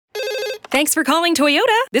Thanks for calling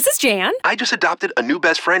Toyota. This is Jan. I just adopted a new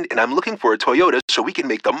best friend, and I'm looking for a Toyota so we can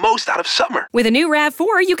make the most out of summer. With a new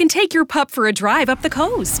RAV4, you can take your pup for a drive up the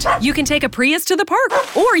coast. You can take a Prius to the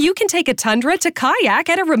park, or you can take a Tundra to kayak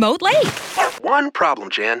at a remote lake. One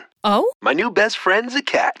problem, Jan. Oh? My new best friend's a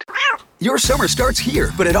cat. Your summer starts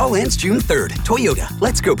here, but it all ends June 3rd. Toyota,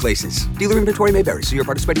 let's go places. Dealer inventory may vary. See your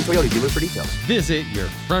participating Toyota dealer for details. Visit your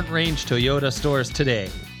Front Range Toyota stores today.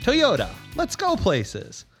 Toyota, let's go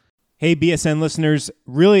places. Hey, BSN listeners,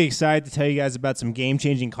 really excited to tell you guys about some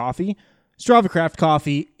game-changing coffee. Strava Craft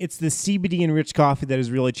Coffee, it's the CBD-enriched coffee that has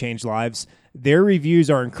really changed lives. Their reviews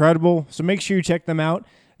are incredible, so make sure you check them out.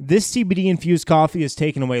 This CBD-infused coffee has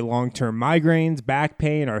taken away long-term migraines, back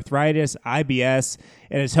pain, arthritis, IBS,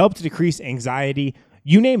 and has helped to decrease anxiety.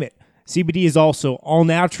 You name it. CBD is also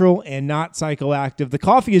all-natural and not psychoactive. The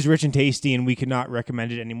coffee is rich and tasty, and we could not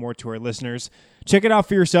recommend it anymore to our listeners. Check it out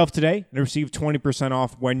for yourself today and receive 20%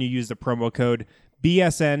 off when you use the promo code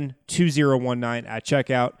BSN2019 at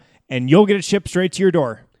checkout, and you'll get it shipped straight to your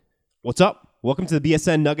door. What's up? Welcome to the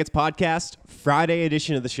BSN Nuggets Podcast, Friday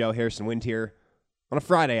edition of the show. Harrison Wind here on a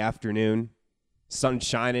Friday afternoon. Sun's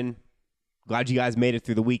shining. Glad you guys made it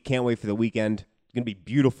through the week. Can't wait for the weekend. It's going to be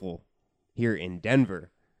beautiful here in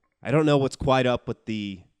Denver. I don't know what's quite up with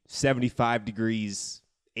the 75 degrees,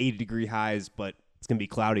 80 degree highs, but it's going to be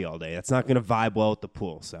cloudy all day. That's not going to vibe well at the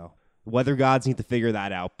pool, so the weather gods need to figure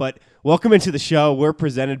that out. But welcome into the show. We're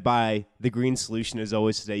presented by The Green Solution as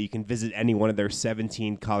always today. You can visit any one of their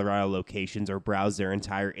 17 Colorado locations or browse their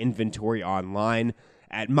entire inventory online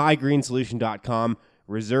at mygreensolution.com.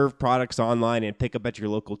 Reserve products online and pick up at your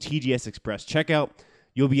local TGS Express checkout.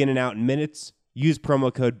 You'll be in and out in minutes. Use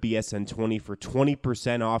promo code BSN20 for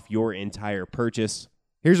 20% off your entire purchase.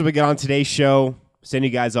 Here's what we got on today's show. Send you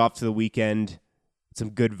guys off to the weekend.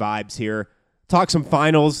 Some good vibes here. Talk some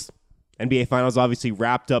finals. NBA Finals obviously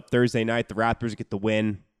wrapped up Thursday night. The Raptors get the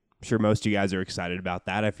win. I'm sure most of you guys are excited about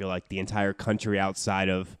that. I feel like the entire country outside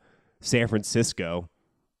of San Francisco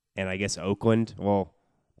and I guess Oakland. Well,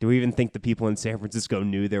 do we even think the people in San Francisco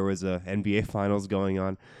knew there was a NBA Finals going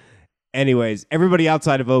on? Anyways, everybody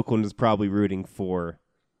outside of Oakland is probably rooting for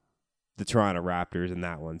the Toronto Raptors in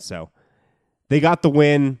that one. So they got the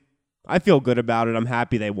win. I feel good about it. I'm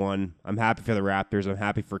happy they won. I'm happy for the Raptors. I'm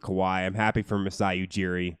happy for Kawhi. I'm happy for Masai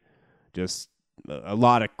Ujiri. Just a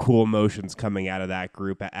lot of cool emotions coming out of that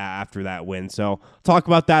group after that win. So talk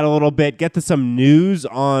about that a little bit. Get to some news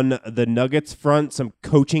on the Nuggets front, some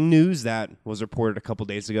coaching news that was reported a couple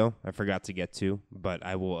days ago. I forgot to get to, but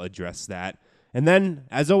I will address that. And then,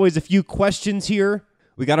 as always, a few questions here.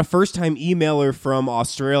 We got a first-time emailer from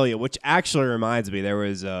Australia, which actually reminds me, there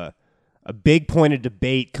was a big point of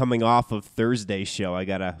debate coming off of Thursday's show. I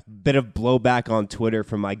got a bit of blowback on Twitter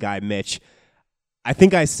from my guy Mitch. I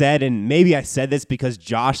think I said, and maybe I said this because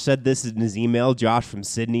Josh said this in his email, Josh from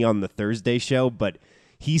Sydney on the Thursday show, but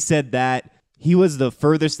he said that he was the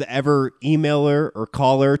furthest ever emailer or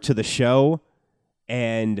caller to the show.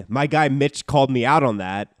 And my guy Mitch called me out on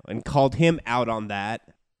that and called him out on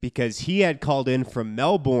that because he had called in from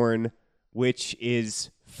Melbourne, which is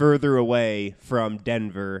further away from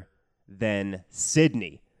Denver than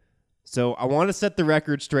Sydney. So I want to set the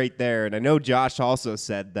record straight there. And I know Josh also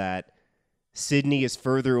said that Sydney is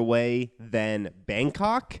further away than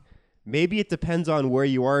Bangkok. Maybe it depends on where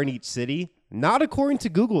you are in each city. Not according to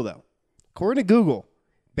Google, though. According to Google,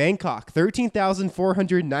 Bangkok,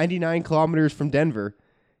 13,499 kilometers from Denver.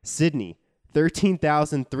 Sydney,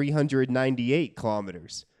 13,398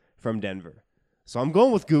 kilometers from Denver. So I'm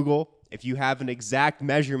going with Google. If you have an exact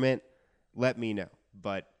measurement, let me know.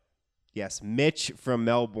 But yes, Mitch from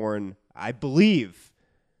Melbourne, I believe,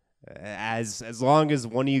 as long as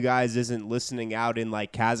one of you guys isn't listening out in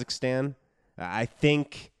like Kazakhstan, I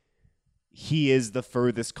think he is the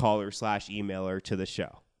furthest caller / emailer to the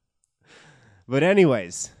show. But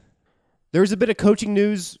anyways, there's a bit of coaching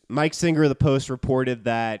news. Mike Singer of the Post reported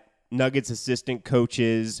that Nuggets assistant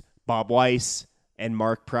coaches Bob Weiss and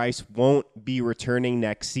Mark Price won't be returning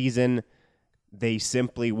next season. They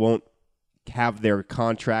simply won't have their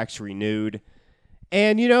contracts renewed.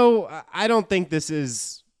 And, you know, I don't think this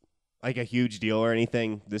is like a huge deal or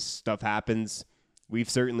anything. This stuff happens. We've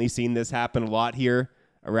certainly seen this happen a lot here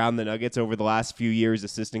around the Nuggets over the last few years.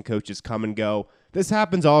 Assistant coaches come and go. This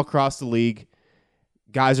happens all across the league.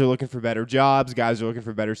 Guys are looking for better jobs. Guys are looking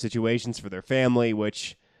for better situations for their family,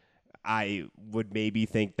 which I would maybe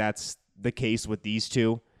think that's the case with these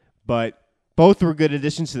two. But both were good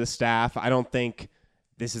additions to the staff. I don't think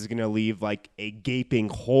this is going to leave like a gaping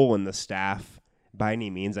hole in the staff by any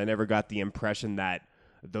means. I never got the impression that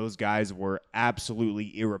those guys were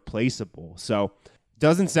absolutely irreplaceable. So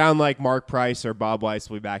Doesn't sound like Mark Price or Bob Weiss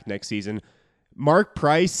will be back next season. Mark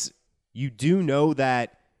Price, you do know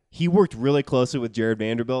that he worked really closely with Jared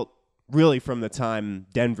Vanderbilt, really from the time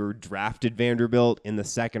Denver drafted Vanderbilt in the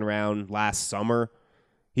second round last summer.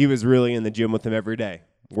 He was really in the gym with him every day,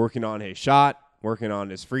 working on his shot, working on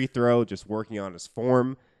his free throw, just working on his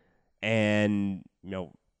form. And,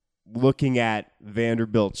 looking at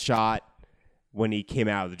Vanderbilt's shot when he came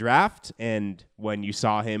out of the draft and when you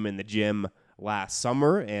saw him in the gym last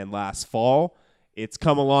summer and last fall, it's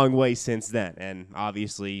come a long way since then. And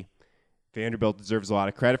obviously, Vanderbilt deserves a lot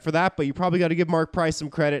of credit for that, but you probably got to give Mark Price some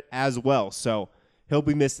credit as well. So he'll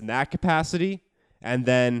be missed in that capacity. And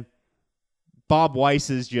then Bob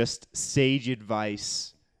Weiss's just sage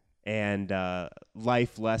advice and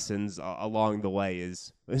life lessons along the way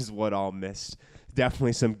is what I'll miss.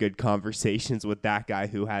 Definitely some good conversations with that guy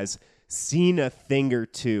who has seen a thing or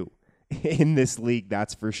two in this league,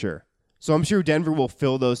 that's for sure. So I'm sure Denver will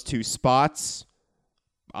fill those two spots,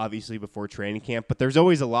 obviously before training camp, but there's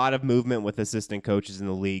always a lot of movement with assistant coaches in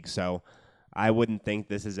the league, so I wouldn't think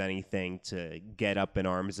this is anything to get up in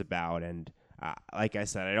arms about. And like I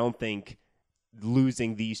said, I don't think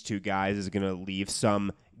losing these two guys is going to leave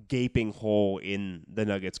some gaping hole in the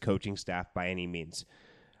Nuggets coaching staff by any means.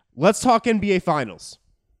 Let's talk NBA Finals.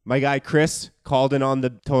 My guy Chris called in on the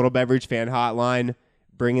Total Beverage Fan Hotline,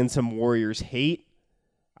 bringing some Warriors hate.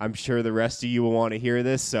 I'm sure the rest of you will want to hear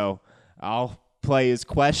this, so I'll play his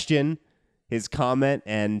question, his comment,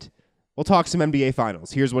 and we'll talk some NBA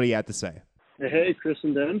Finals. Here's what he had to say. Hey, Chris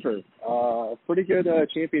in Denver. Pretty good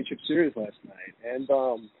championship series last night. And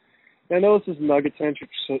I know this is a Nugget-centric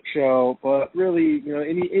show, but really,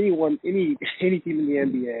 any team in the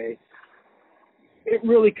NBA, it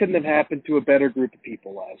really couldn't have happened to a better group of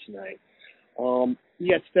people last night.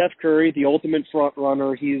 You got Steph Curry, the ultimate front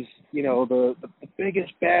runner. He's, the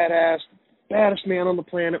biggest baddest man on the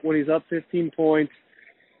planet when he's up 15 points.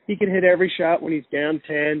 He can hit every shot when he's down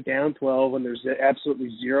 10, down 12, and there's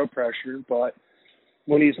absolutely zero pressure. But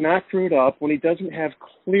when he's not crewed up, when he doesn't have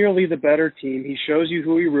clearly the better team, he shows you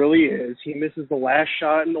who he really is. He misses the last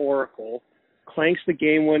shot in Oracle, clanks the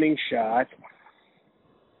game-winning shot.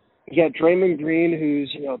 You got Draymond Green,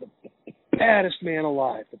 who's, the baddest man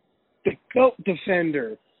alive, the GOAT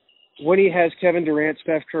defender. When he has Kevin Durant,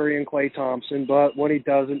 Steph Curry, and Klay Thompson, but when he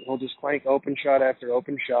doesn't, he'll just clank open shot after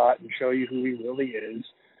open shot and show you who he really is.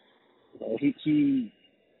 He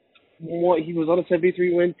was on a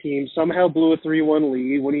 73-win team, somehow blew a 3-1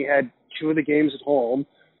 lead when he had two of the games at home,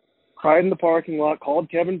 cried in the parking lot, called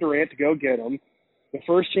Kevin Durant to go get him. The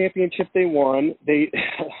first championship they won, they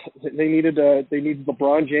needed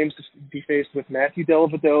LeBron James to be faced with Matthew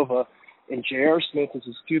Dellavedova and J.R. Smith as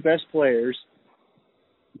his two best players.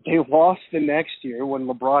 They lost the next year when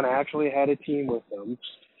LeBron actually had a team with them.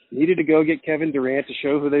 Needed to go get Kevin Durant to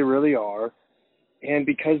show who they really are. And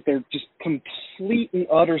because they're just complete and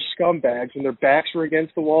utter scumbags and their backs were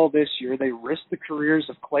against the wall this year, they risked the careers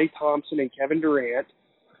of Klay Thompson and Kevin Durant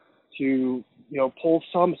to, pull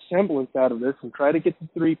some semblance out of this and try to get the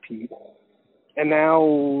three-peat. And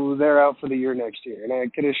now they're out for the year next year. And I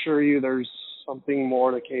can assure you there's something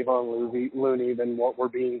more to Kayvon Looney than what we're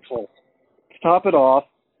being told. To top it off,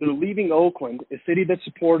 they're leaving Oakland, a city that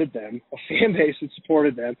supported them, a fan base that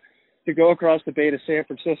supported them, to go across the bay to San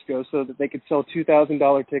Francisco so that they could sell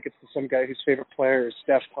 $2,000 tickets to some guy whose favorite player is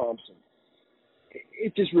Steph Thompson.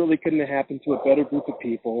 It just really couldn't have happened to a better group of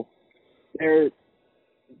people. Their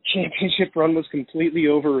championship run was completely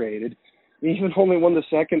overrated. They even only won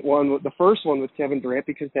the first one with Kevin Durant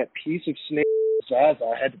because that piece of snake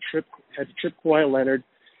Zaza had to trip Kawhi Leonard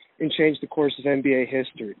and change the course of NBA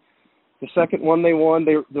history. The second one they won,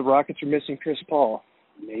 the Rockets are missing Chris Paul.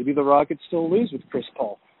 Maybe the Rockets still lose with Chris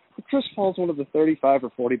Paul. But Chris Paul's one of the 35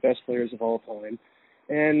 or 40 best players of all time.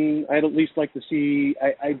 And I'd at least like to see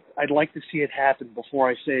I'd like to see it happen before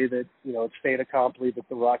I say that, it's fait accompli that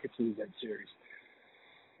the Rockets lose that series.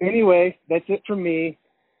 Anyway, that's it from me.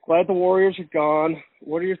 Glad the Warriors are gone.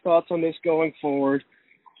 What are your thoughts on this going forward?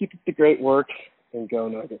 Keep up the great work and go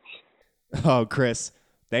Nuggets. Oh, Chris,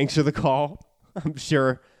 thanks for the call. I'm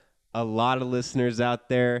sure a lot of listeners out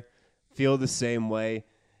there feel the same way.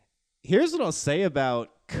 Here's what I'll say about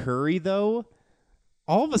Curry, though.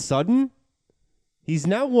 All of a sudden, he's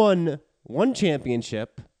now won one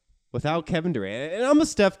championship without Kevin Durant. And I'm a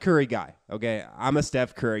Steph Curry guy, okay? I'm a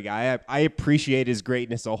Steph Curry guy. I appreciate his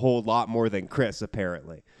greatness a whole lot more than Chris,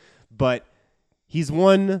 apparently. But he's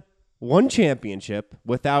won one championship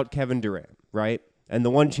without Kevin Durant, right? And the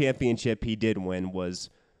one championship he did win was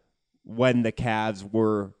when the Cavs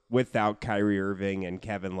were without Kyrie Irving and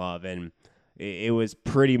Kevin Love. And it was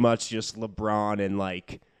pretty much just LeBron and,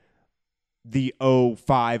 the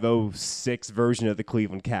 05-06 version of the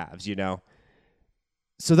Cleveland Cavs, you know?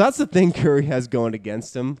 So that's the thing Curry has going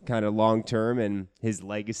against him, kind of long-term, and his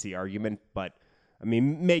legacy argument. But, I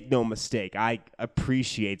mean, make no mistake, I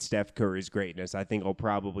appreciate Steph Curry's greatness. I think he'll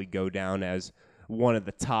probably go down as one of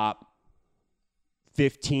the top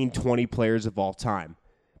 15, 20 players of all time.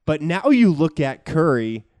 But now you look at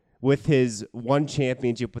Curry with his one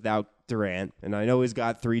championship without Durant, and I know he's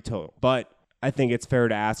got 3 total, but I think it's fair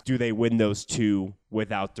to ask, do they win those 2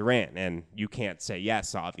 without Durant? And you can't say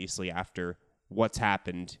yes, obviously, after what's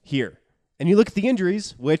happened here. And you look at the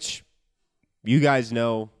injuries, which you guys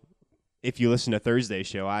know, if you listen to Thursday's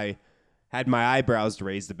show, I had my eyebrows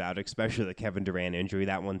raised about it, especially the Kevin Durant injury.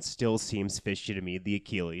 That one still seems fishy to me, the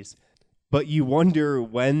Achilles. But you wonder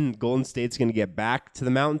when Golden State's going to get back to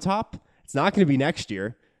the mountaintop. It's not going to be next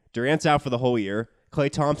year. Durant's out for the whole year. Klay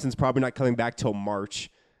Thompson's probably not coming back till March.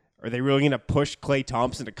 Are they really going to push Klay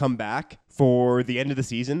Thompson to come back for the end of the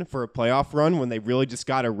season, for a playoff run, when they really just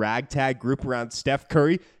got a ragtag group around Steph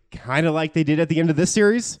Curry, kind of like they did at the end of this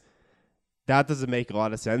series? That doesn't make a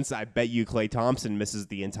lot of sense. I bet you Klay Thompson misses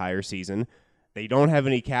the entire season. They don't have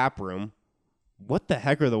any cap room. What the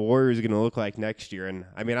heck are the Warriors going to look like next year? And,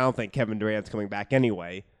 I mean, I don't think Kevin Durant's coming back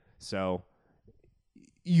anyway. So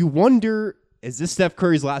you wonder, is this Steph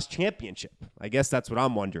Curry's last championship? I guess that's what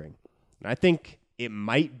I'm wondering. And I think it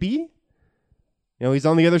might be. You know, he's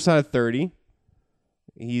on the other side of 30.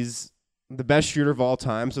 He's the best shooter of all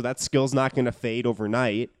time, so that skill's not going to fade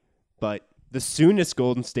overnight. But the soonest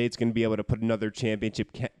Golden State's going to be able to put another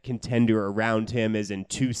championship contender around him is in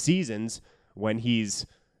 2 seasons when he's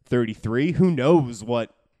 33. Who knows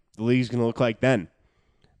what the league's going to look like then?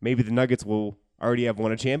 Maybe the Nuggets will already have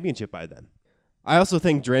won a championship by then. I also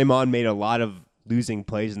think Draymond made a lot of losing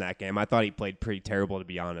plays in that game. I thought he played pretty terrible, to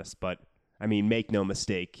be honest, but I mean, make no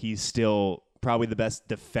mistake, he's still probably the best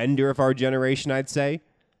defender of our generation, I'd say.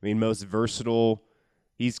 I mean, most versatile.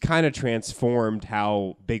 He's kind of transformed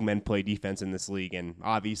how big men play defense in this league, and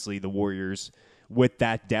obviously the Warriors, with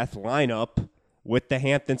that death lineup, with the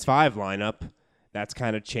Hamptons 5 lineup, that's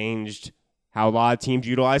kind of changed how a lot of teams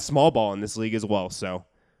utilize small ball in this league as well, so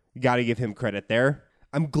you got to give him credit there.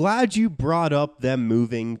 I'm glad you brought up them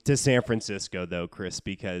moving to San Francisco, though, Chris,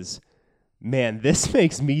 because man, this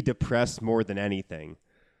makes me depressed more than anything.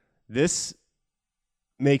 This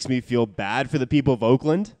makes me feel bad for the people of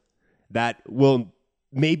Oakland that will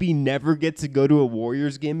maybe never get to go to a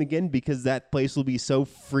Warriors game again because that place will be so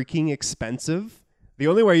freaking expensive. The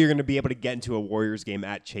only way you're going to be able to get into a Warriors game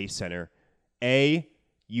at Chase Center, A,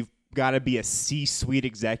 you've got to be a C-suite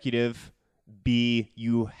executive. B,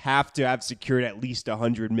 you have to have secured at least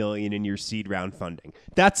 $100 million in your seed round funding.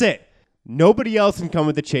 That's it. Nobody else can come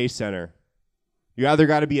with the Chase Center. You either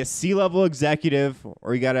got to be a C-level executive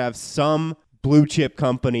or you got to have some blue chip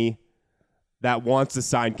company that wants to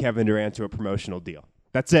sign Kevin Durant to a promotional deal.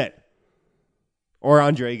 That's it. Or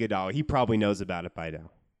Andre Iguodala. He probably knows about it by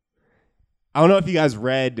now. I don't know if you guys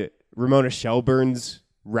read Ramona Shelburne's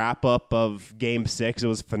wrap-up of Game 6. It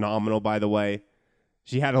was phenomenal, by the way.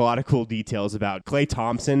 She had a lot of cool details about Klay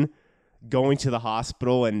Thompson going to the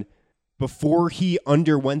hospital, and before he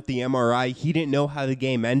underwent the MRI, he didn't know how the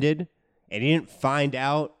game ended. And he didn't find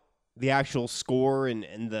out the actual score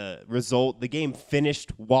and the result. The game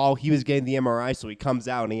finished while he was getting the MRI, so he comes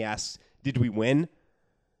out and he asks, did we win?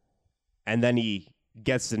 And then he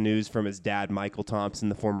gets the news from his dad, Michael Thompson,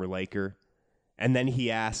 the former Laker. And then he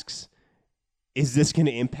asks, is this going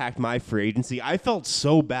to impact my free agency? I felt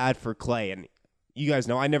so bad for Klay. And you guys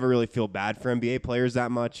know I never really feel bad for NBA players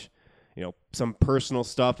that much. You know, some personal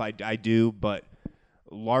stuff I do, but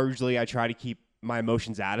largely I try to keep my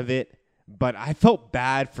emotions out of it. But I felt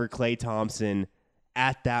bad for Klay Thompson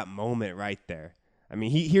at that moment right there. I mean,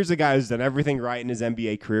 here's a guy who's done everything right in his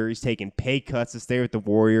NBA career. He's taken pay cuts to stay with the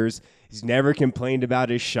Warriors. He's never complained about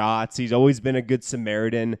his shots. He's always been a good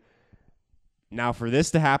Samaritan. Now, for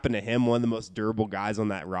this to happen to him, one of the most durable guys on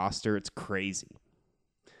that roster, it's crazy.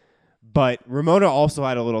 But Ramona also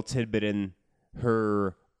had a little tidbit in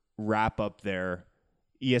her wrap-up there,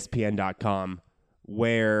 ESPN.com,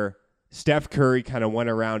 where Steph Curry kind of went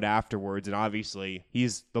around afterwards, and obviously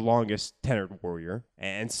he's the longest tenured Warrior.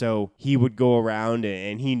 And so he would go around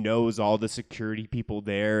and he knows all the security people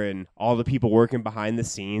there and all the people working behind the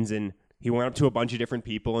scenes. And he went up to a bunch of different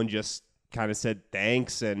people and just kind of said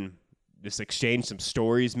thanks and just exchanged some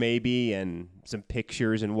stories maybe and some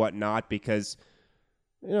pictures and whatnot because,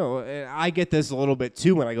 you know, I get this a little bit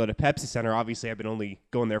too when I go to Pepsi Center. Obviously, I've been only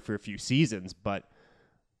going there for a few seasons, but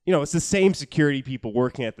you know, it's the same security people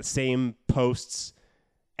working at the same posts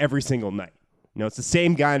every single night. You know, it's the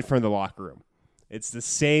same guy in front of the locker room. It's the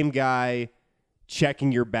same guy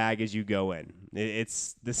checking your bag as you go in.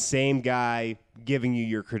 It's the same guy giving you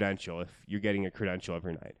your credential if you're getting a credential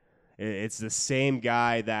every night. It's the same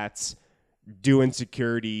guy that's doing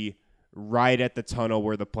security right at the tunnel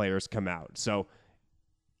where the players come out. So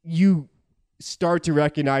you start to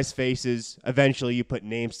recognize faces. Eventually you put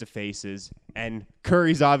names to faces. And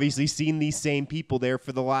Curry's obviously seen these same people there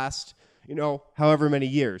for the last, however many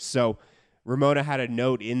years. So Ramona had a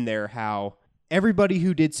note in there how everybody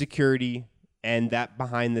who did security and that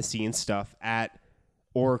behind the scenes stuff at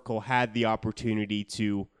Oracle had the opportunity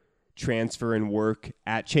to transfer and work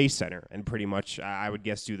at Chase Center and pretty much, I would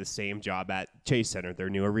guess, do the same job at Chase Center,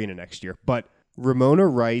 their new arena next year. But Ramona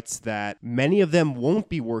writes that many of them won't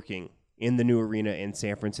be working in the new arena in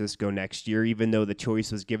San Francisco next year, even though the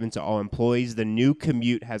choice was given to all employees. The new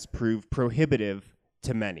commute has proved prohibitive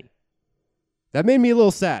to many. That made me a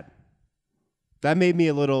little sad. That made me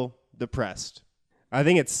a little depressed. I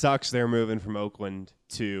think it sucks they're moving from Oakland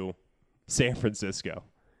to San Francisco.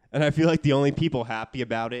 And I feel like the only people happy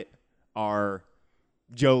about it are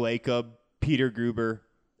Joe Lacob, Peter Gruber,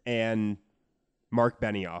 and Mark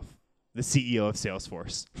Benioff, the CEO of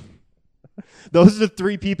Salesforce. Those are the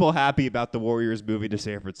three people happy about the Warriors moving to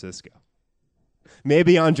San Francisco.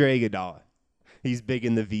 Maybe Andre Iguodala. He's big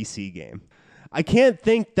in the VC game. I can't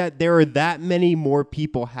think that there are that many more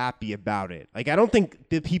people happy about it. Like, I don't think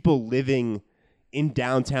the people living in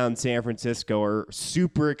downtown San Francisco are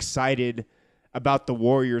super excited about the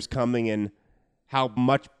Warriors coming and how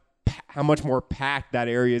much more packed that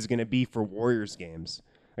area is going to be for Warriors games.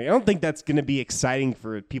 Like, I don't think that's going to be exciting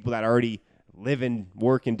for people that already live and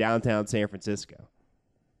work in downtown San Francisco.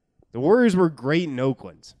 The Warriors were great in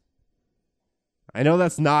Oakland. I know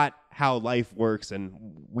that's not how life works, and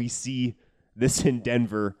we see this in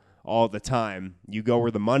Denver all the time. You go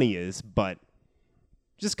where the money is, but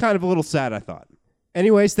just kind of a little sad, I thought.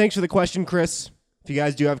 Anyways, thanks for the question, Chris. If you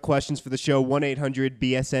guys do have questions for the show,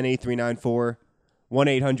 1-800-BSN-8394,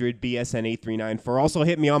 1-800-BSN-8394. Also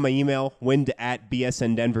hit me on my email,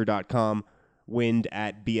 wind@bsndenver.com,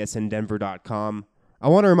 wind@bsndenver.com. I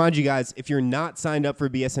want to remind you guys, if you're not signed up for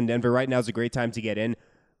BSN Denver, right now is a great time to get in.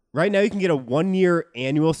 Right now you can get a 1-year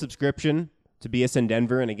annual subscription to BSN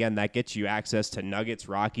Denver, and again, that gets you access to Nuggets,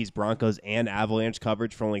 Rockies, Broncos, and Avalanche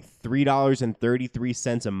coverage for only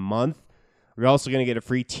 $3.33 a month. We're also going to get a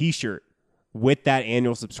free t-shirt with that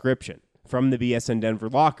annual subscription from the BSN Denver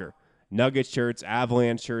locker. Nuggets shirts,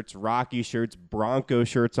 Avalanche shirts, Rocky shirts, Bronco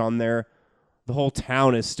shirts on there. The whole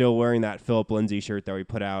town is still wearing that Philip Lindsay shirt that we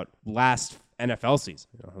put out last NFL season.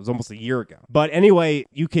 It was almost a year ago. But anyway,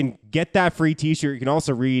 you can get that free t-shirt. You can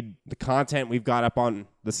also read the content we've got up on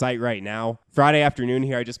the site right now. Friday afternoon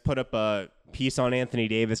here, I just put up a piece on Anthony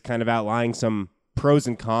Davis kind of outlining some pros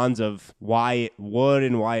and cons of why it would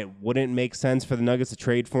and why it wouldn't make sense for the Nuggets to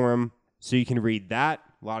trade for him. So you can read that.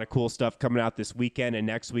 A lot of cool stuff coming out this weekend and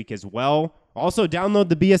next week as well. Also, download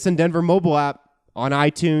the BSN Denver mobile app on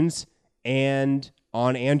iTunes and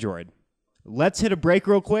on Android. Let's hit a break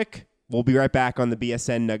real quick. We'll be right back on the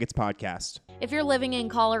BSN Nuggets Podcast. If you're living in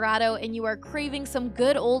Colorado and you are craving some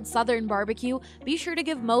good old Southern barbecue, be sure to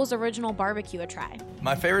give Moe's Original Barbecue a try.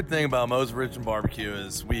 My favorite thing about Moe's Original Barbecue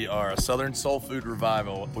is we are a Southern soul food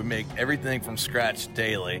revival. We make everything from scratch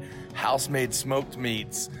daily, house-made smoked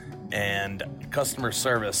meats, and customer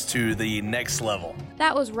service to the next level.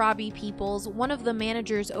 That was Robbie Peoples, one of the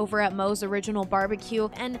managers over at Moe's Original Barbecue,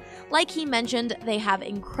 and like he mentioned, they have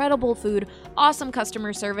incredible food, awesome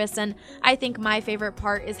customer service, and I think my favorite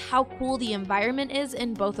part is how cool the environment is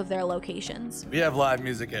in both of their locations. We have live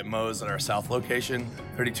music at Moe's at our South location,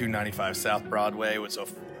 3295 South Broadway, with a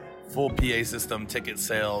full PA system, ticket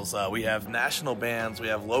sales. We have national bands. We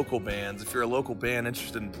have local bands. If you're a local band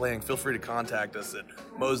interested in playing, feel free to contact us at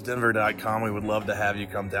moesdenver.com. We would love to have you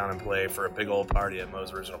come down and play for a big old party at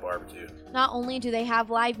Moe's Original Barbecue. Not only do they have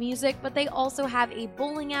live music, but they also have a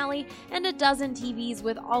bowling alley and a dozen TVs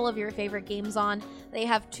with all of your favorite games on. They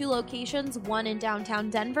have 2 locations, one in downtown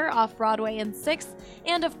Denver off Broadway and 6th,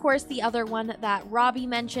 and of course the other one that Robbie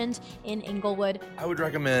mentioned in Inglewood. I would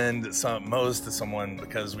recommend Moe's to someone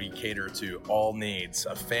because we cater to all needs,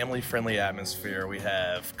 a family-friendly atmosphere. We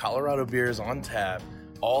have Colorado beers on tap,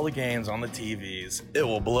 all the games on the TVs. It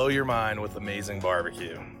will blow your mind with amazing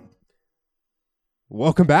barbecue.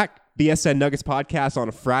 Welcome back. BSN Nuggets Podcast on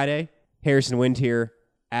a Friday. Harrison Wind here,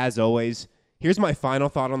 as always. Here's my final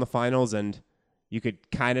thought on the finals, and you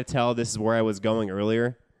could kind of tell this is where I was going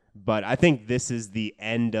earlier, but I think this is the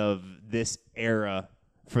end of this era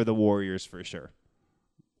for the Warriors for sure.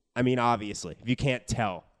 I mean, obviously, if you can't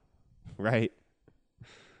tell, right?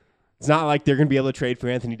 It's not like they're going to be able to trade for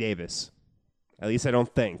Anthony Davis. At least I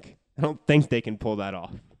don't think. I don't think they can pull that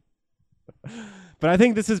off. But I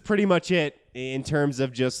think this is pretty much it in terms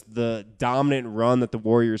of just the dominant run that the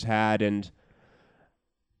Warriors had. And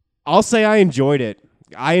I'll say I enjoyed it.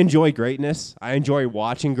 I enjoy greatness. I enjoy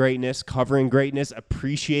watching greatness, covering greatness,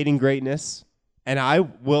 appreciating greatness. And I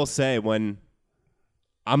will say, when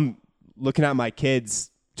I'm looking at my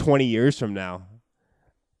kids 20 years from now,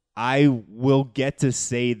 I will get to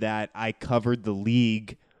say that I covered the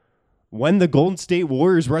league when the Golden State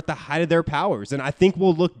Warriors were at the height of their powers. And I think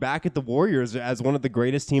we'll look back at the Warriors as one of the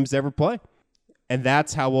greatest teams to ever play. And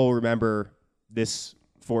that's how we'll remember this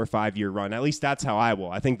 4 or 5 year run. At least that's how I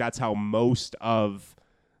will. I think that's how most of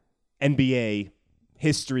NBA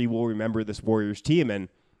history will remember this Warriors team. And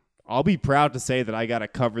I'll be proud to say that I got to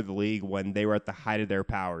cover the league when they were at the height of their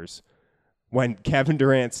powers. When Kevin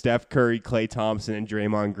Durant, Steph Curry, Klay Thompson, and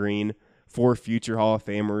Draymond Green, 4 future Hall of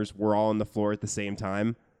Famers, were all on the floor at the same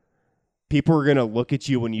time. People are going to look at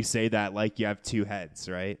you when you say that like you have 2 heads,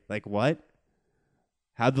 right? Like, what?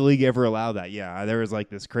 How'd the league ever allow that? Yeah, there was like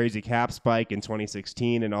this crazy cap spike in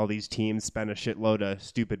 2016, and all these teams spent a shitload of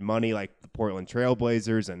stupid money, like the Portland Trail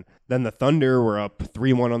Blazers, and then the Thunder were up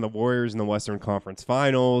 3-1 on the Warriors in the Western Conference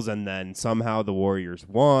Finals, and then somehow the Warriors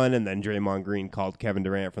won, and then Draymond Green called Kevin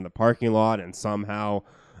Durant from the parking lot, and somehow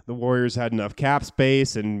the Warriors had enough cap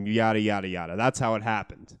space, and yada, yada, yada. That's how it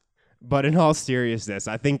happened. But in all seriousness,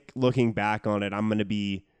 I think looking back on it, I'm going to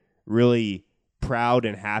be really proud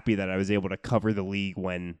and happy that I was able to cover the league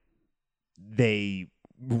when they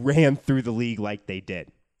ran through the league like they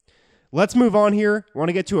did. Let's move on here. I want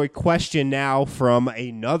to get to a question now from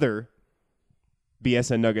another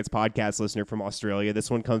BSN Nuggets podcast listener from Australia. This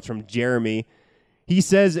one comes from Jeremy. He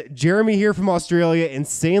says, Jeremy here from Australia,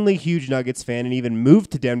 insanely huge Nuggets fan, and even moved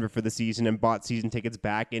to Denver for the season and bought season tickets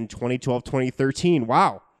back in 2012-2013.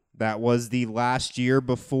 Wow. That was the last year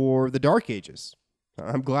before the Dark Ages.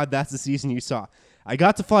 I'm glad that's the season you saw. I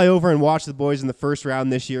got to fly over and watch the boys in the first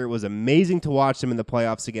round this year. It was amazing to watch them in the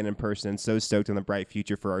playoffs again in person, and so stoked on the bright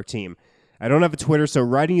future for our team. I don't have a Twitter, so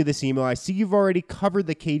writing you this email, I see you've already covered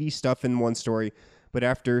the KD stuff in one story, but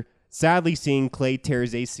after sadly seeing Klay tear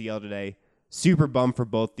his ACL today, super bummed for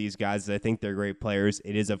both these guys, as I think they're great players.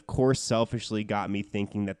 It is, of course, selfishly got me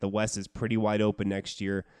thinking that the West is pretty wide open next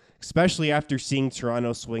year, especially after seeing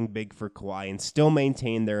Toronto swing big for Kawhi and still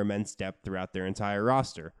maintain their immense depth throughout their entire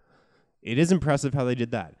roster. It is impressive how they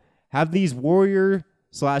did that. Have these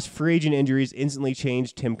Warrior/free agent injuries instantly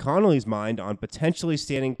changed Tim Connolly's mind on potentially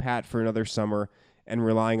standing pat for another summer and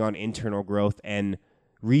relying on internal growth and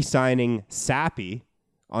re-signing Sappy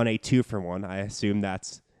on a 2-for-1, I assume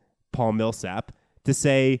that's Paul Millsap, to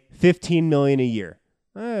say $15 million a year?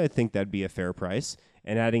 I think that'd be a fair price.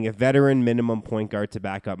 And adding a veteran minimum point guard to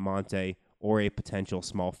back up Monte or a potential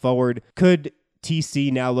small forward. Could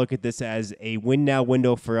TC now look at this as a win-now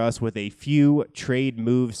window for us with a few trade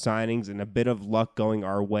move signings and a bit of luck going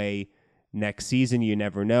our way next season? You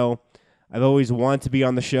never know. I've always wanted to be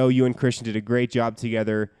on the show. You and Christian did a great job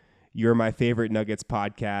together. You're my favorite Nuggets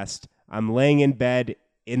podcast. I'm laying in bed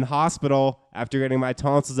in the hospital after getting my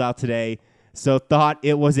tonsils out today, so thought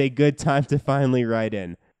it was a good time to finally write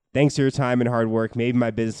in. Thanks for your time and hard work. Maybe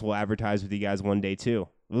my business will advertise with you guys one day too.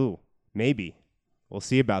 Ooh, maybe. We'll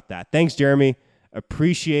see about that. Thanks, Jeremy.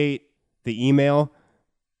 Appreciate the email.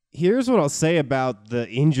 Here's what I'll say about the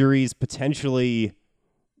injuries potentially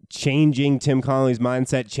changing Tim Connolly's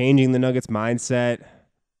mindset, changing the Nuggets' mindset.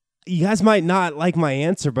 You guys might not like my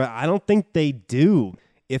answer, but I don't think they do.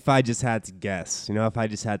 If I just had to guess, if I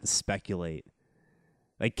just had to speculate.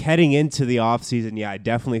 Like heading into the offseason, yeah, I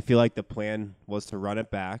definitely feel like the plan was to run it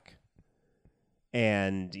back.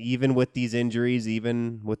 And even with these injuries,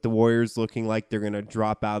 even with the Warriors looking like they're going to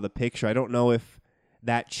drop out of the picture, I don't know if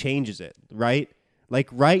that changes it, right? Like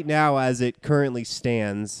right now, as it currently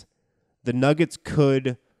stands, the Nuggets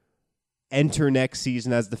could enter next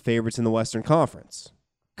season as the favorites in the Western Conference.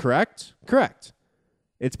 Correct? Correct.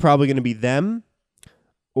 It's probably going to be them,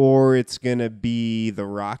 or it's going to be the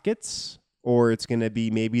Rockets, or it's going to be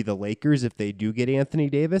maybe the Lakers if they do get Anthony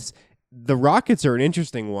Davis. The Rockets are an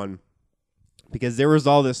interesting one because there was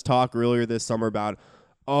all this talk earlier this summer about,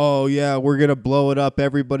 oh, yeah, we're going to blow it up.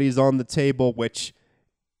 Everybody's on the table, which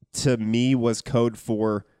to me was code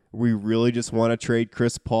for we really just want to trade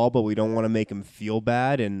Chris Paul, but we don't want to make him feel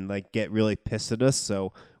bad and like get really pissed at us.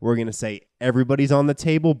 So we're going to say everybody's on the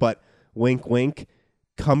table, but wink, wink,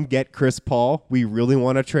 come get Chris Paul. We really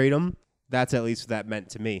want to trade him. That's at least what that meant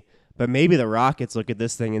to me. But maybe the Rockets look at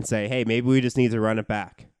this thing and say, hey, maybe we just need to run it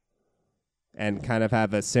back and kind of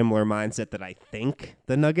have a similar mindset that I think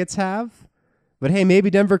the Nuggets have. But, hey, maybe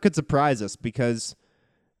Denver could surprise us because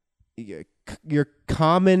your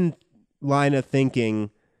common line of thinking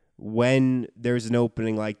when there's an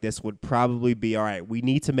opening like this would probably be, all right, we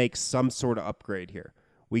need to make some sort of upgrade here.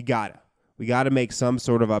 We gotta make some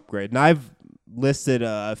sort of upgrade. And I've listed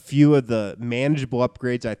a few of the manageable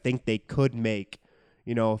upgrades I think they could make.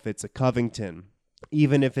 You know, if it's a Covington,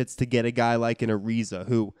 even if it's to get a guy like an Ariza,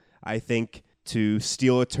 who I think, to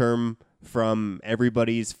steal a term from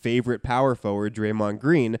everybody's favorite power forward, Draymond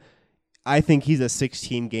Green, I think he's a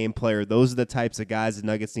 16-game player. Those are the types of guys the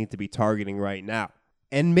Nuggets need to be targeting right now.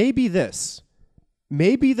 And maybe the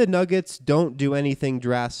Nuggets don't do anything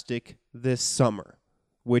drastic this summer,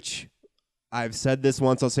 which I've said this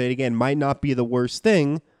once, I'll say it again, might not be the worst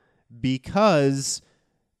thing, because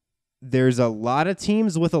there's a lot of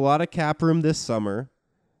teams with a lot of cap room this summer,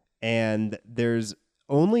 and there's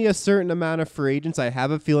only a certain amount of free agents. I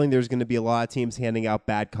have a feeling there's going to be a lot of teams handing out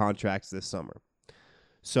bad contracts this summer.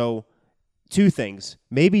 So, two things.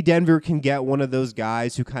 Maybe Denver can get one of those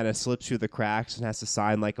guys who kind of slips through the cracks and has to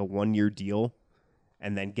sign like a 1-year deal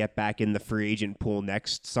and then get back in the free agent pool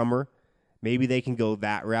next summer. Maybe they can go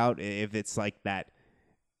that route if it's like that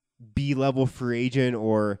B-level free agent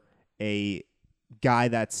or a guy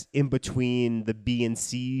that's in between the B and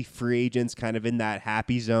C free agents, kind of in that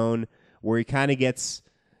happy zone where he kind of gets,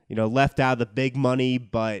 left out of the big money,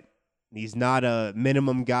 but he's not a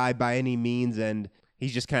minimum guy by any means, and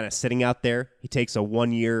he's just kind of sitting out there. He takes a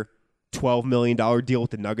 1-year, $12 million deal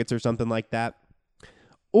with the Nuggets or something like that.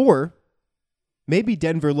 Or maybe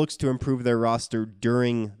Denver looks to improve their roster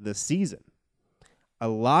during the season. A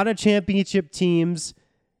lot of championship teams,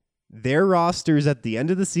 their rosters at the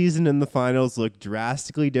end of the season and the finals look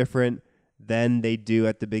drastically different than they do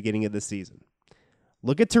at the beginning of the season.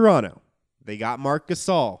 Look at Toronto. They got Marc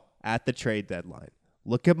Gasol at the trade deadline.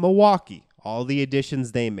 Look at Milwaukee, all the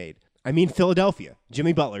additions they made. I mean, Philadelphia,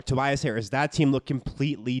 Jimmy Butler, Tobias Harris, that team looked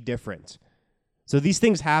completely different. So these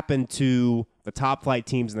things happen to the top flight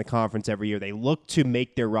teams in the conference every year. They look to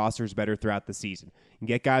make their rosters better throughout the season. You can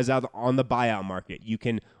get guys out on the buyout market. You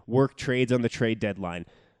can work trades on the trade deadline.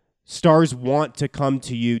 Stars want to come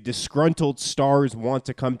to you. Disgruntled stars want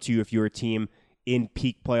to come to you if you're a team in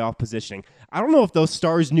peak playoff positioning. I don't know if those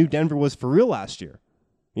stars knew Denver was for real last year,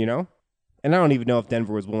 And I don't even know if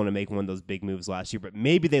Denver was willing to make one of those big moves last year, but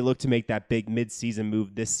maybe they look to make that big mid-season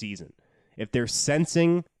move this season. If they're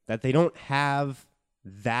sensing that they don't have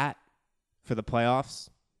that for the playoffs,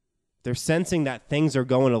 they're sensing that things are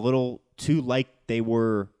going a little too like they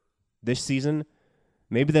were this season,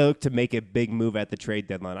 maybe they look to make a big move at the trade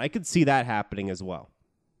deadline. I could see that happening as well,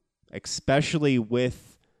 especially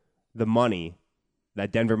with the money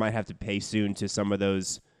that Denver might have to pay soon to some of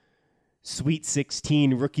those Sweet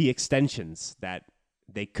 16 rookie extensions that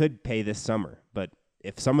they could pay this summer. But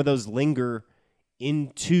if some of those linger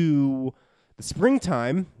into the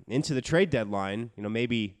springtime, into the trade deadline,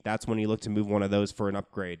 maybe that's when you look to move one of those for an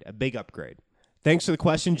upgrade, a big upgrade. Thanks for the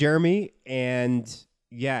question, Jeremy. And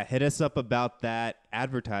yeah, hit us up about that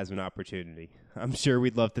advertisement opportunity. I'm sure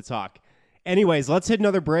we'd love to talk. Anyways, let's hit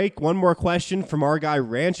another break. One more question from our guy,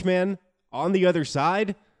 Ranchman, on the other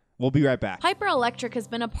side. We'll be right back. Piper Electric has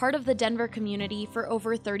been a part of the Denver community for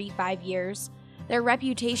over 35 years. Their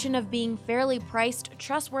reputation of being fairly priced,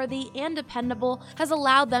 trustworthy, and dependable has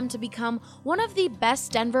allowed them to become one of the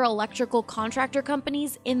best Denver electrical contractor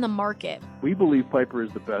companies in the market. We believe Piper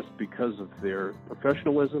is the best because of their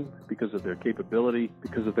professionalism, because of their capability,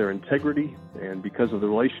 because of their integrity, and because of the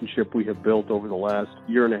relationship we have built over the last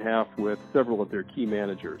year and a half with several of their key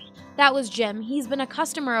managers. That was Jim. He's been a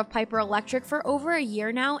customer of Piper Electric for over a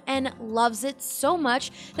year now and loves it so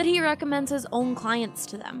much that he recommends his own clients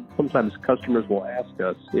to them. Sometimes customers will ask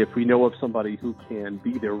us if we know of somebody who can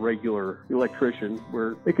be their regular electrician,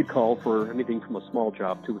 where they could call for anything from a small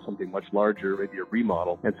job to something much larger, maybe a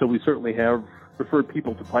remodel. And so we certainly have referred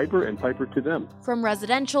people to Piper and Piper to them. From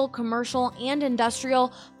residential, commercial, and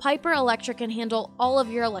industrial, Piper Electric can handle all of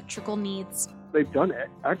your electrical needs. They've done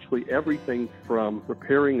actually everything from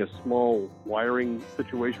repairing a small wiring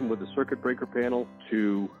situation with a circuit breaker panel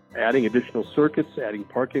to adding additional circuits, adding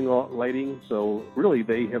parking lot lighting. So really,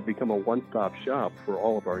 they have become a one-stop shop for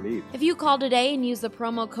all of our needs. If you call today and use the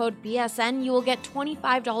promo code BSN, you will get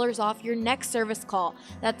 $25 off your next service call.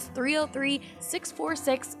 That's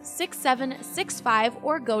 303-646-6765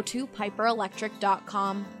 or go to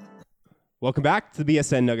piperelectric.com. Welcome back to the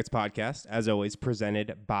BSN Nuggets Podcast, as always,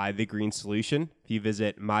 presented by The Green Solution. If you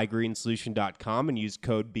visit mygreensolution.com and use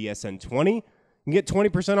code BSN20, you can get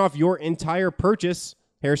 20% off your entire purchase.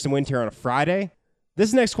 Harrison Wind here on a Friday.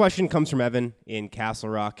 This next question comes from Evan in Castle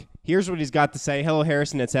Rock. Here's what he's got to say. Hello,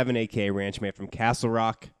 Harrison. It's Evan, a.k.a. Ranchman from Castle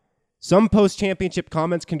Rock. Some post-championship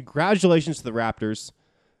comments. Congratulations to the Raptors.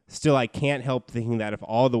 Still, I can't help thinking that if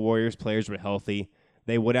all the Warriors players were healthy,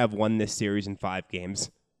 they would have won this series in 5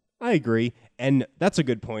 games. I agree. And that's a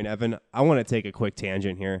good point, Evan. I want to take a quick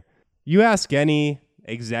tangent here. You ask any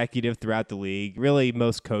executive throughout the league, really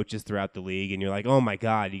most coaches throughout the league, and you're like, oh my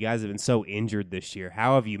God, you guys have been so injured this year.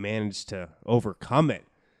 How have you managed to overcome it?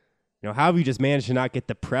 How have you just managed to not get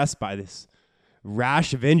depressed by this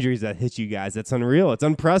rash of injuries that hit you guys? That's unreal. It's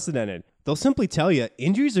unprecedented. They'll simply tell you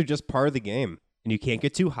injuries are just part of the game, and you can't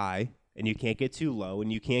get too high, and you can't get too low,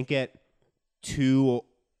 and you can't get too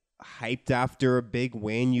hyped after a big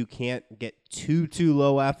win. You can't get too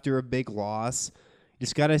low after a big loss. You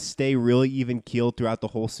just got to stay really even keeled throughout the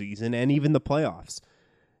whole season and even the playoffs,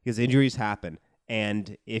 because injuries happen.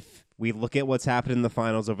 And if we look at what's happened in the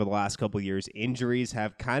finals over the last couple of years, injuries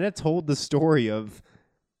have kind of told the story of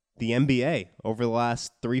the NBA over the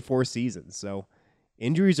last 3-4 seasons. So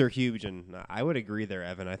injuries are huge, and I would agree there,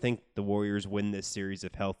 Evan. I think the Warriors win this series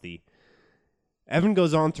if healthy. Evan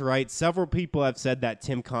goes on to write, several people have said that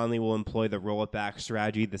Tim Connelly will employ the roll-it-back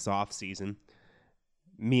strategy this offseason,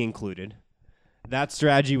 me included. That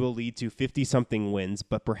strategy will lead to 50-something wins,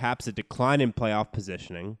 but perhaps a decline in playoff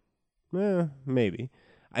positioning. Maybe.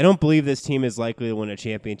 I don't believe this team is likely to win a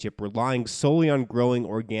championship relying solely on growing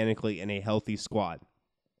organically in a healthy squad.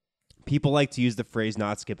 People like to use the phrase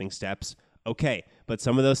not skipping steps. Okay, but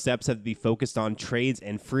some of those steps have to be focused on trades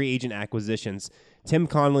and free agent acquisitions. Tim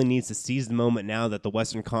Connelly needs to seize the moment now that the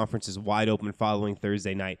Western Conference is wide open following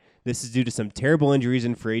Thursday night. This is due to some terrible injuries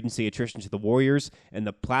and free agency attrition to the Warriors and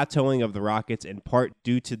the plateauing of the Rockets, in part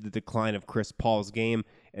due to the decline of Chris Paul's game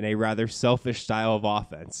and a rather selfish style of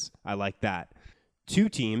offense. I like that. 2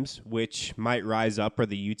 teams which might rise up are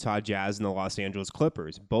the Utah Jazz and the Los Angeles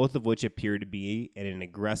Clippers, both of which appear to be in an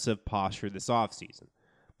aggressive posture this offseason.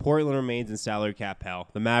 Portland remains in salary cap hell.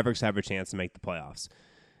 The Mavericks have a chance to make the playoffs.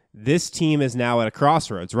 This team is now at a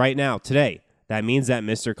crossroads right now, today. That means that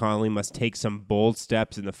Mr. Connelly must take some bold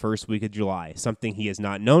steps in the first week of July, something he is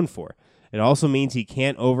not known for. It also means he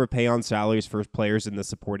can't overpay on salaries for players in the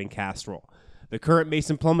supporting cast role. The current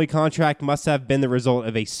Mason Plumlee contract must have been the result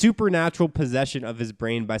of a supernatural possession of his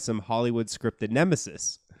brain by some Hollywood scripted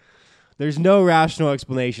nemesis. There's no rational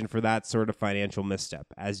explanation for that sort of financial misstep.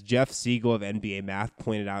 As Jeff Siegel of NBA Math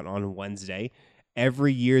pointed out on Wednesday,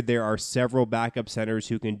 every year there are several backup centers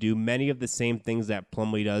who can do many of the same things that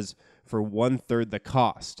Plumlee does for 1/3 the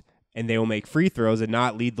cost, and they will make free throws and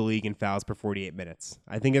not lead the league in fouls per 48 minutes.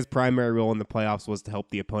 I think his primary role in the playoffs was to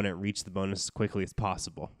help the opponent reach the bonus as quickly as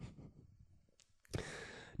possible.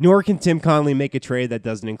 Nor can Tim Connelly make a trade that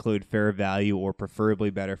doesn't include fair value or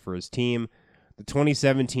preferably better for his team. The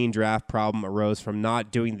 2017 draft problem arose from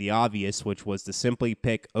not doing the obvious, which was to simply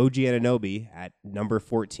pick OG Anunoby at number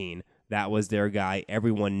 14. That was their guy.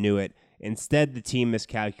 Everyone knew it. Instead, the team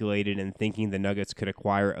miscalculated in thinking the Nuggets could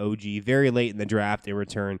acquire OG very late in the draft in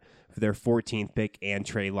return for their 14th pick and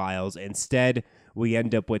Trey Lyles. Instead, we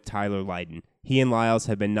end up with Tyler Lydon. He and Lyles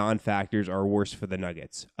have been non-factors or worse for the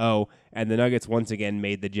Nuggets. Oh, and the Nuggets once again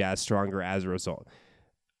made the Jazz stronger as a result.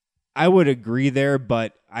 I would agree there,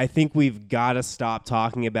 but I think we've got to stop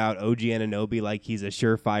talking about OG Anunoby like he's a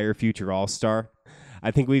surefire future All-Star.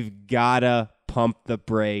 I think we've got to pump the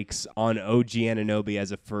brakes on OG Anunoby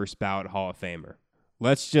as a first ballot Hall of Famer.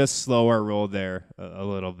 Let's just slow our roll there a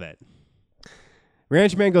little bit.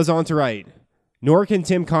 Ranchman goes on to write, nor can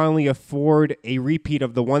Tim Connelly afford a repeat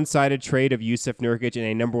of the one-sided trade of Yusuf Nurkic and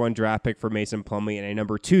a number 1 draft pick for Mason Plumlee and a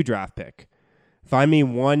number 2 draft pick. Find me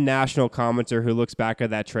one national commenter who looks back at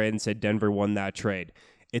that trade and said Denver won that trade.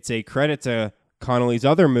 It's a credit to Connelly's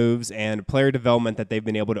other moves and player development that they've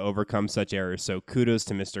been able to overcome such errors, so kudos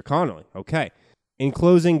to Mr. Connelly. Okay. In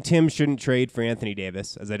closing, Tim shouldn't trade for Anthony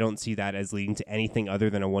Davis, as I don't see that as leading to anything other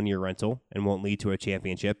than a 1-year rental and won't lead to a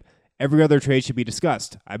championship. Every other trade should be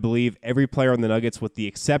discussed. I believe every player on the Nuggets, with the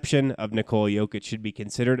exception of Nikola Jokic, should be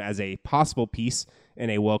considered as a possible piece in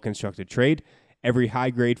a well-constructed trade. Every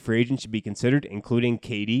high-grade free agent should be considered, including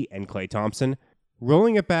KD and Klay Thompson.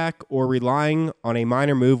 Rolling it back or relying on a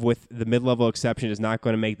minor move with the mid-level exception is not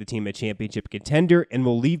going to make the team a championship contender and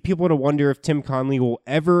will leave people to wonder if Tim Connelly will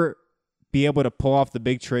ever be able to pull off the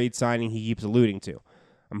big trade signing he keeps alluding to.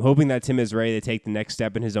 I'm hoping that Tim is ready to take the next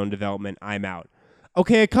step in his own development. I'm out.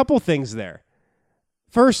 Okay, a couple things there.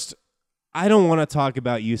 First, I don't want to talk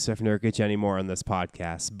about Yusuf Nurkic anymore on this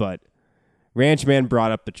podcast, but Ranchman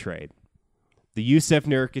brought up the trade. The Yusuf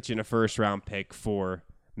Nurkic in a first-round pick for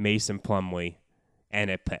Mason Plumlee and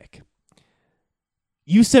a pick.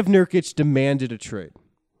 Yusuf Nurkic demanded a trade.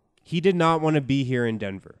 He did not want to be here in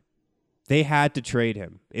Denver. They had to trade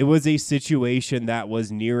him. It was a situation that was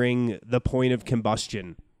nearing the point of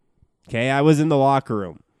combustion. Okay, I was in the locker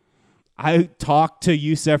room. I talked to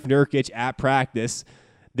Yusuf Nurkic at practice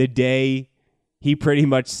the day he pretty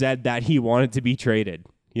much said that he wanted to be traded.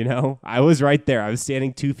 You know, I was right there. I was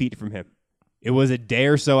standing 2 feet from him. It was a day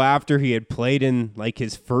or so after he had played in like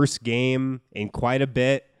his first game in quite a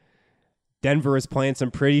bit. Denver was playing some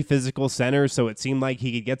pretty physical centers, so it seemed like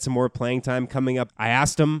he could get some more playing time coming up. I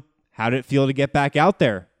asked him, how did it feel to get back out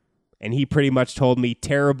there? And he pretty much told me,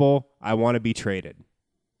 terrible, I want to be traded.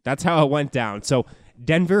 That's how it went down. So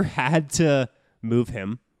Denver had to move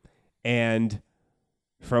him. And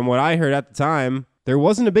from what I heard at the time, there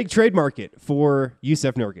wasn't a big trade market for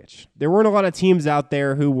Jusuf Nurkic. There weren't a lot of teams out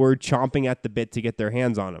there who were chomping at the bit to get their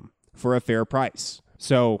hands on him for a fair price.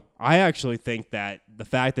 So I actually think that the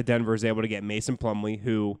fact that Denver is able to get Mason Plumlee,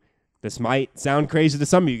 who, this might sound crazy to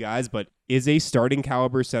some of you guys, but is a starting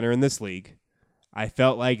caliber center in this league, I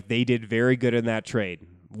felt like they did very good in that trade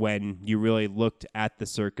when you really looked at the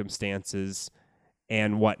circumstances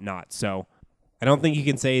and whatnot. So I don't think you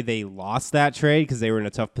can say they lost that trade because they were in a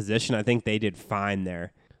tough position. I think they did fine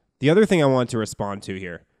there. The other thing I want to respond to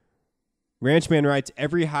here, Ranchman writes,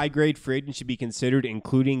 every high-grade free agent should be considered,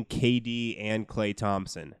 including KD and Klay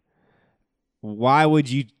Thompson. Why would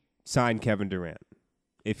you sign Kevin Durant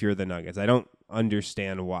if you're the Nuggets? I don't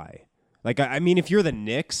understand why. Like, I mean, if you're the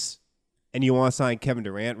Knicks and you want to sign Kevin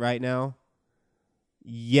Durant right now,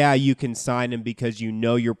 yeah, you can sign him because you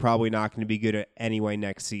know you're probably not going to be good at anyway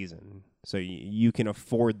next season. So you can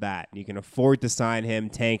afford that. You can afford to sign him,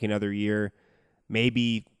 tank another year,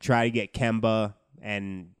 maybe try to get Kemba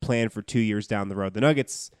and plan for 2 years down the road. The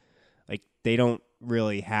Nuggets, like, they don't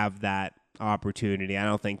really have that opportunity. I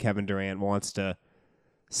don't think Kevin Durant wants to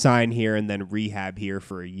sign here and then rehab here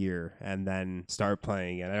for a year and then start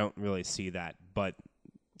playing again. I don't really see that. But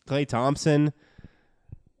Klay Thompson,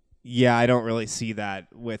 yeah, I don't really see that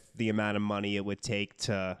with the amount of money it would take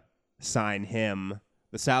to sign him.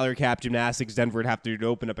 The salary cap gymnastics Denver would have to do to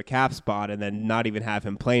open up a cap spot and then not even have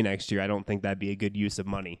him play next year. I don't think that'd be a good use of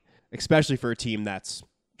money, especially for a team that's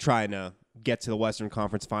trying to get to the Western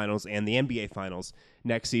Conference Finals and the NBA Finals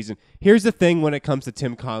next season. Here's the thing when it comes to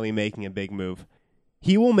Tim Connelly making a big move.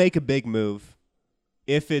 He will make a big move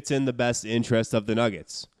if it's in the best interest of the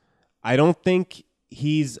Nuggets. I don't think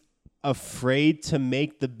he's afraid to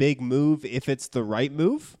make the big move if it's the right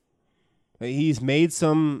move. He's made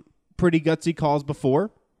some pretty gutsy calls before.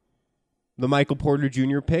 The Michael Porter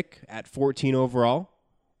Jr. pick at 14 overall.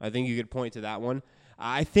 I think you could point to that one.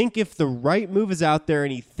 I think if the right move is out there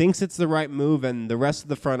and he thinks it's the right move and the rest of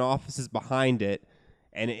the front office is behind it,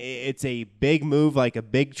 and it's a big move like a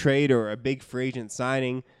big trade or a big free agent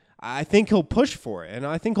signing, I think he'll push for it, and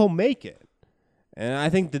I think he'll make it. And I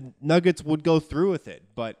think the Nuggets would go through with it,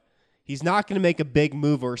 but he's not going to make a big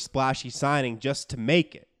move or a splashy signing just to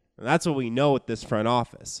make it. And that's what we know with this front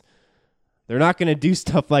office. They're not going to do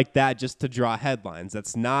stuff like that just to draw headlines.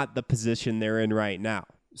 That's not the position they're in right now.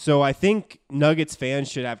 So I think Nuggets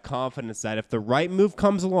fans should have confidence that if the right move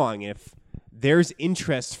comes along, if there's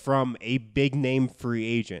interest from a big-name free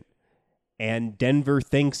agent and Denver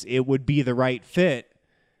thinks it would be the right fit,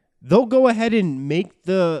 they'll go ahead and make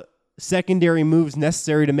the secondary moves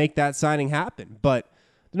necessary to make that signing happen. But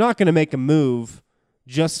they're not going to make a move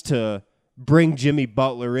just to bring Jimmy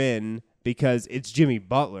Butler in because it's Jimmy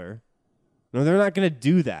Butler. No, they're not going to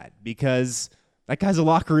do that because that guy's a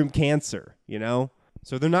locker room cancer, you know?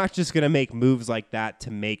 So they're not just going to make moves like that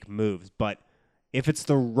to make moves. But if it's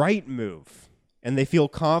the right move and they feel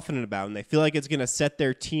confident about it and they feel like it's going to set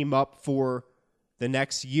their team up for the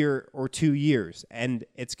next year or 2 years and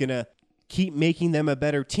it's going to keep making them a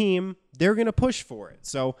better team, they're going to push for it.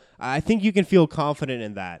 So I think you can feel confident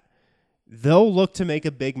in that. They'll look to make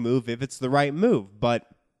a big move if it's the right move, but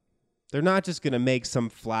they're not just going to make some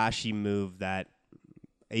flashy move that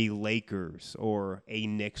a Lakers or a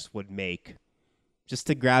Knicks would make just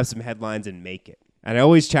to grab some headlines and make it. And I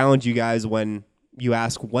always challenge you guys when you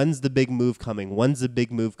ask, when's the big move coming? When's the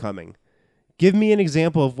big move coming? Give me an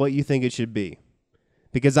example of what you think it should be.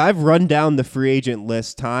 Because I've run down the free agent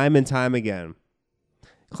list time and time again.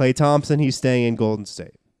 Klay Thompson, he's staying in Golden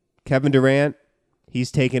State. Kevin Durant,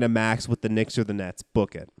 he's taking a max with the Knicks or the Nets.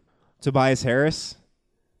 Book it. Tobias Harris,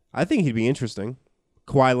 I think he'd be interesting.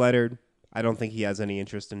 Kawhi Leonard, I don't think he has any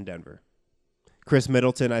interest in Denver. Chris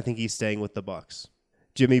Middleton, I think he's staying with the Bucks.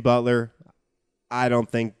 Jimmy Butler, I don't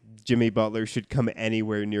think Jimmy Butler should come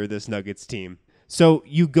anywhere near this Nuggets team. So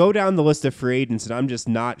you go down the list of free agents, and I'm just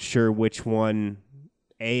not sure which one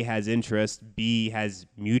A has interest, B has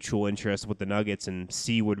mutual interest with the Nuggets, and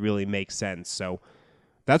C would really make sense. So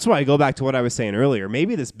that's why I go back to what I was saying earlier.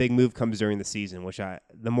 Maybe this big move comes during the season, which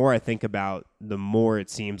the more I think about, the more it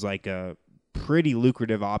seems like a pretty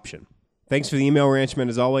lucrative option. Thanks for the email, Ranchman,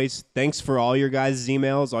 as always. Thanks for all your guys'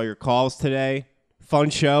 emails, all your calls today. Fun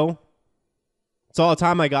show. That's all the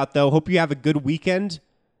time I got, though. Hope you have a good weekend.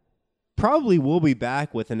 Probably will be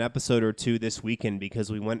back with an episode or two this weekend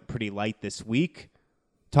because we went pretty light this week.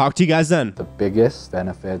 Talk to you guys then. The biggest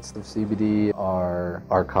benefits of CBD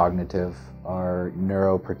are cognitive, are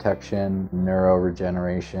neuroprotection,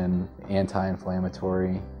 neuroregeneration,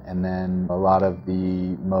 anti-inflammatory, and then a lot of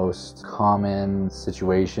the most common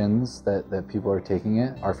situations that people are taking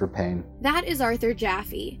it are for pain. That is Arthur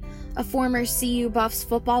Jaffe, a former CU Buffs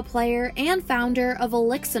football player and founder of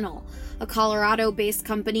Elixinol, a Colorado-based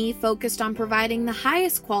company focused on providing the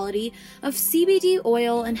highest quality of CBD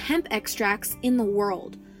oil and hemp extracts in the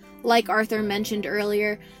world. Like Arthur mentioned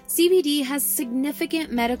earlier, CBD has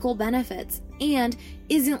significant medical benefits and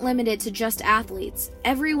isn't limited to just athletes.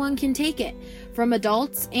 Everyone can take it, from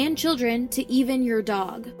adults and children to even your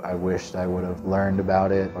dog. I wished I would have learned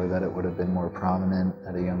about it, or that it would have been more prominent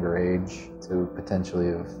at a younger age to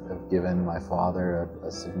potentially have given my father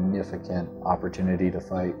a significant opportunity to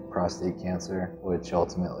fight prostate cancer, which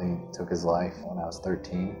ultimately took his life when I was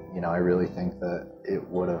 13. I really think that it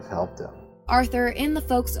would have helped him. Arthur and the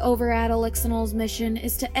folks over at Elixinol's mission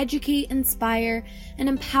is to educate, inspire, and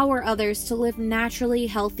empower others to live naturally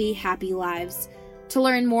healthy, happy lives. To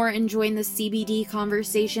learn more and join the CBD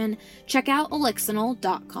conversation, check out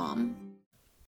elixinol.com.